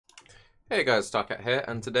Hey guys, Tarke here,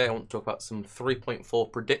 and today I want to talk about some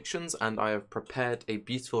 3.4 predictions, and I have prepared a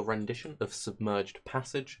beautiful rendition of Submerged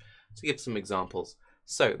Passage to give some examples.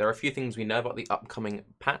 So, there are a few things we know about the upcoming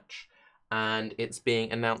patch, and it's being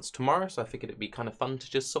announced tomorrow, so I figured it'd be kind of fun to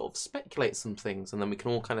just sort of speculate some things, and then we can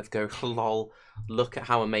all kind of go, lol, look at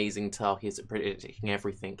how amazing Tarke is at predicting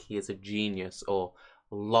everything, he is a genius, or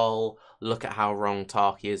lol, look at how wrong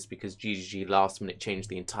Tarke is because GGG last minute changed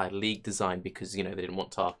the entire league design because, you know, they didn't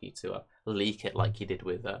want Tarke to leak it like he did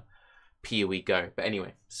with PoE Go. But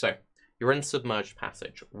anyway, so you're in Submerged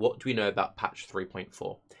Passage. What do we know about patch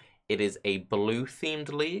 3.4? It is a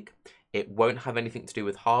blue-themed league. It won't have anything to do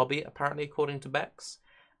with Harby, apparently, according to Bex.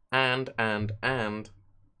 And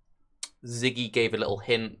Ziggy gave a little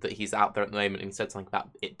hint that he's out there at the moment, and he said something about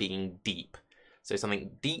it being deep. So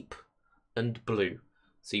something deep and blue.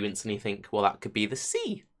 So you instantly think, well, that could be the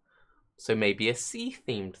sea. So maybe a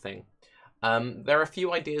sea-themed thing. There are a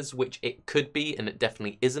few ideas which it could be, and it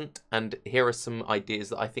definitely isn't. And here are some ideas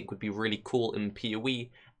that I think would be really cool in PoE,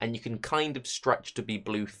 and you can kind of stretch to be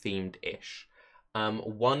blue-themed-ish.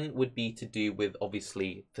 One would be to do with,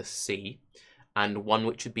 obviously, the sea. And one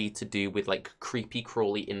which would be to do with, like, creepy,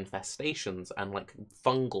 crawly infestations and, like,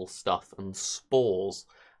 fungal stuff and spores.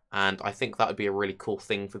 And I think that would be a really cool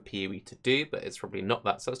thing for PoE to do, but it's probably not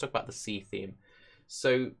that. So let's talk about the sea theme.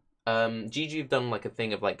 So GG have done like a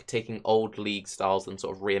thing of like taking old league styles and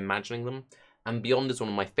sort of reimagining them. And Beyond is one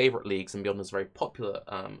of my favorite leagues, and Beyond is a very popular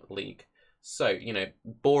league. So, you know,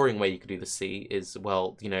 boring way you could do the sea is,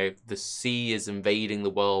 well, you know, the sea is invading the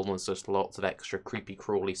world and there's just lots of extra creepy,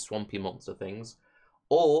 crawly, swampy monster things.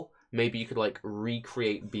 Or maybe you could like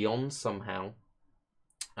recreate Beyond somehow,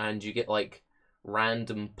 and you get like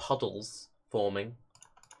random puddles forming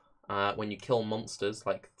when you kill monsters,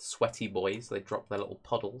 like sweaty boys. They drop their little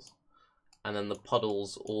puddles, and then the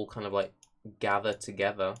puddles all kind of like gather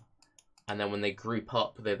together, and then when they group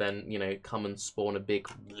up, they then, you know, come and spawn a big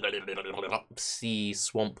sea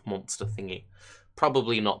swamp monster thingy.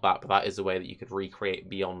 Probably not that, but that is a way that you could recreate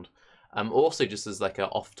Beyond. Also, just as like a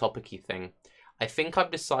off-topic-y thing, I think I've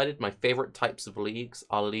decided my favorite types of leagues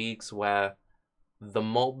are leagues where the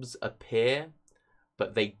mobs appear,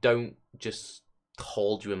 but they don't just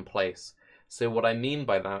hold you in place. So what I mean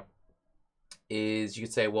by that is you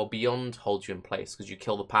could say, well, Beyond holds you in place because you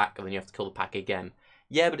kill the pack and then you have to kill the pack again.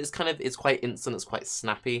 Yeah, but it's quite instant, it's quite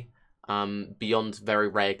snappy. Beyond very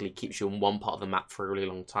rarely keeps you in one part of the map for a really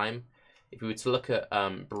long time. If we were to look at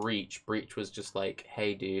Breach was just like,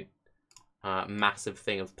 hey dude, massive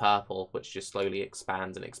thing of purple, which just slowly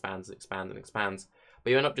expands and expands and expands and expands. But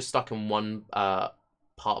you end up just stuck in one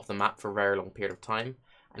part of the map for a very long period of time.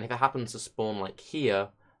 And if it happens to spawn like here,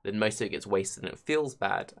 then most of it gets wasted and it feels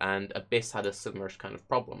bad. And Abyss had a similar kind of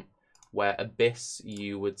problem, where Abyss,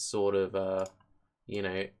 you would sort of, you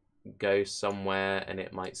know, go somewhere and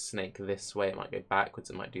it might snake this way, it might go backwards,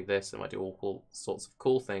 it might do this, it might do all sorts of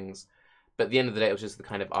cool things. But at the end of the day, it was just the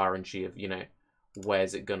kind of RNG of, you know,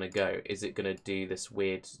 where's it going to go? Is it going to do this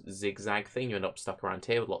weird zigzag thing? You end up stuck around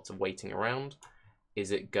here with lots of waiting around.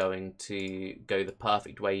 Is it going to go the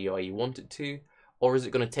perfect way you want it to? Or is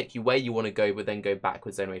it going to take you where you want to go, but then go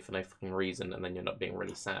backwards anyway for no fucking reason, and then you end up being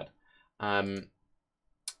really sad? And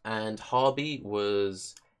Harby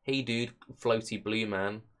was, hey dude, floaty blue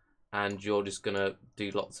man, and you're just going to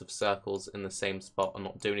do lots of circles in the same spot and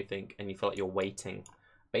not do anything, and you feel like you're waiting.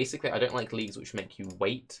 Basically, I don't like leagues which make you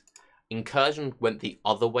wait. Incursion went the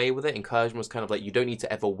other way with it. Incursion was kind of like, you don't need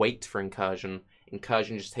to ever wait for Incursion.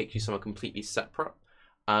 Incursion just takes you somewhere completely separate.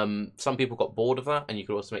 Some people got bored of that, and you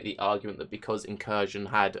could also make the argument that because Incursion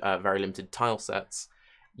had very limited tile sets,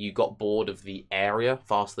 you got bored of the area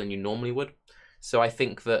faster than you normally would. So I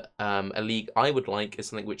think that a league I would like is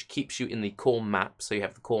something which keeps you in the core map, so you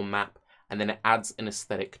have the core map, and then it adds an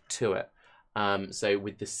aesthetic to it. So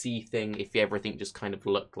with the sea thing, if everything just kind of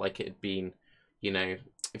looked like it had been, you know,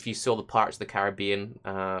 if you saw the Pirates of the Caribbean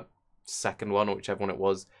second one, or whichever one it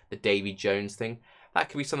was, the Davy Jones thing, that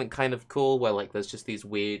could be something kind of cool, where like there's just these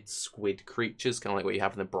weird squid creatures, kind of like what you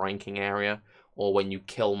have in the Brine King area, or when you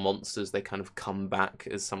kill monsters, they kind of come back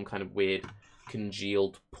as some kind of weird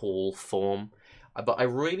congealed pool form. But I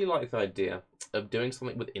really like the idea of doing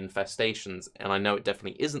something with infestations, and I know it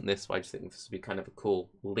definitely isn't this, but I just think this would be kind of a cool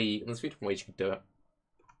league, and there's a few different ways you could do it.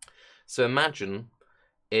 So imagine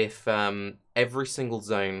if every single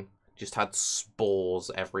zone just had spores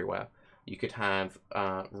everywhere. You could have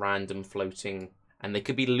random floating, and they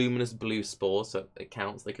could be luminous blue spores, so it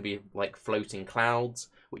counts. They could be like floating clouds,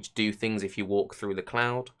 which do things if you walk through the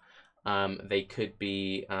cloud. They could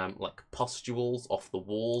be like pustules off the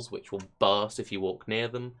walls, which will burst if you walk near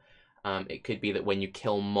them. It could be that when you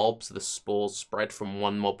kill mobs, the spores spread from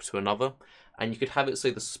one mob to another. And you could have it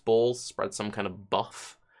so the spores spread some kind of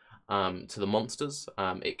buff to the monsters.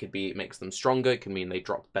 It could be it makes them stronger. It could mean they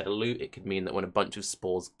drop better loot. It could mean that when a bunch of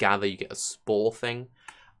spores gather, you get a spore thing.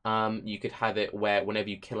 You could have it where whenever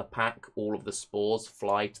you kill a pack, all of the spores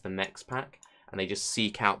fly to the next pack, and they just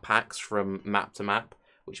seek out packs from map to map,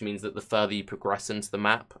 which means that the further you progress into the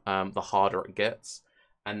map, the harder it gets.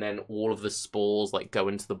 And then all of the spores like go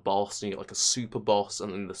into the boss, and you get like a super boss,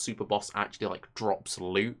 and then the super boss actually like drops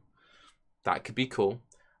loot. That could be cool.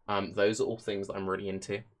 Those are all things that I'm really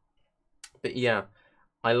into. But yeah,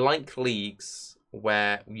 I like leagues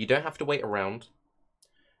where you don't have to wait around.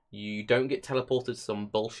 You don't get teleported to some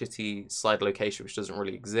bullshitty side location which doesn't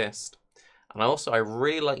really exist. And I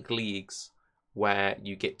really like leagues where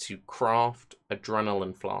you get to craft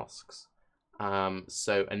adrenaline flasks.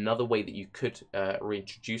 So another way that you could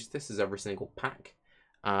reintroduce this is every single pack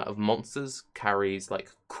of monsters carries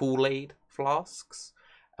like Kool-Aid flasks.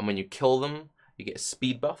 And when you kill them, you get a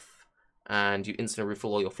speed buff. And you instantly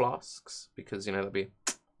refill all your flasks. Because, you know, that'd be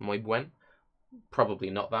muy buen. Probably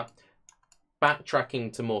not that.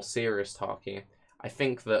 Backtracking to more serious Tarke, I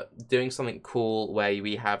think that doing something cool where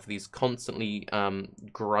we have these constantly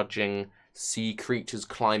grudging sea creatures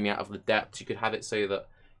climbing out of the depths, you could have it so that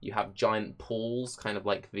you have giant pools, kind of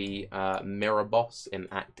like the mirror boss in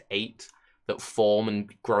Act 8, that form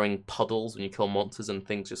and growing puddles when you kill monsters and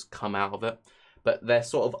things just come out of it. But they're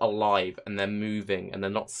sort of alive and they're moving and they're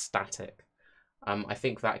not static. I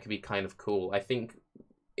think that could be kind of cool. I think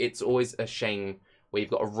it's always a shame where you've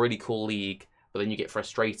got a really cool league, but then you get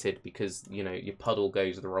frustrated because, you know, your puddle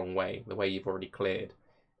goes the wrong way, the way you've already cleared.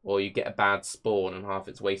 Or you get a bad spawn and half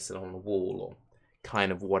it's wasted on the wall, or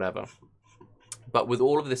kind of whatever. But with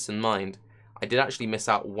all of this in mind, I did actually miss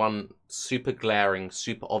out one super glaring,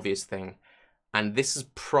 super obvious thing. And this is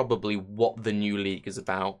probably what the new league is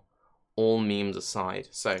about, all memes aside.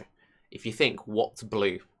 So, if you think, what's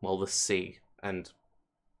blue? Well, the sea. And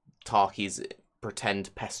Tarke's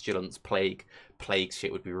pretend pestilence plague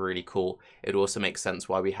shit would be really cool. It also makes sense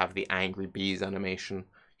why we have the angry bees animation.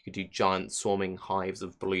 You could do giant swarming hives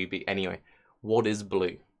of blue bee. Anyway, what is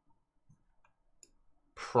blue?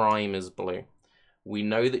 Prime is blue. We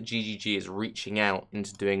know that GGG is reaching out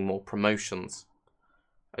into doing more promotions.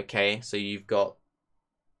 Okay, so you've got,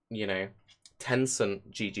 you know, Tencent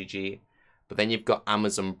GGG, but then you've got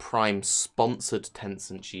Amazon Prime sponsored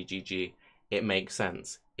Tencent GGG. It makes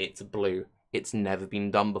sense. It's blue. It's never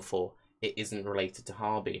been done before. It isn't related to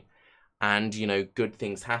Harby. And, you know, good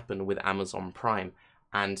things happen with Amazon Prime.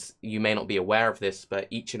 And you may not be aware of this, but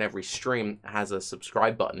each and every stream has a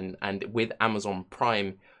subscribe button. And with Amazon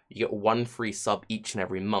Prime, you get one free sub each and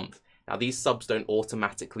every month. Now, these subs don't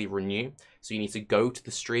automatically renew. So you need to go to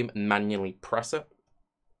the stream and manually press it.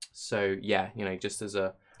 So, yeah, you know, just as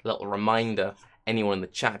a little reminder, anyone in the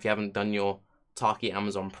chat, if you haven't done your Tarke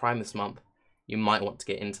Amazon Prime this month, you might want to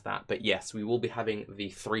get into that. But yes, we will be having the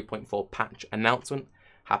 3.4 patch announcement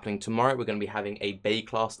happening tomorrow. We're going to be having a Bay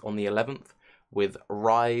class on the 11th with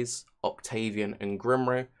Rise, Octavian, and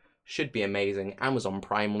Grimro. Should be amazing. Amazon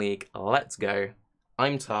Prime League, let's go.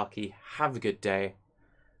 I'm Tarke. Have a good day.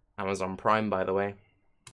 Amazon Prime, by the way.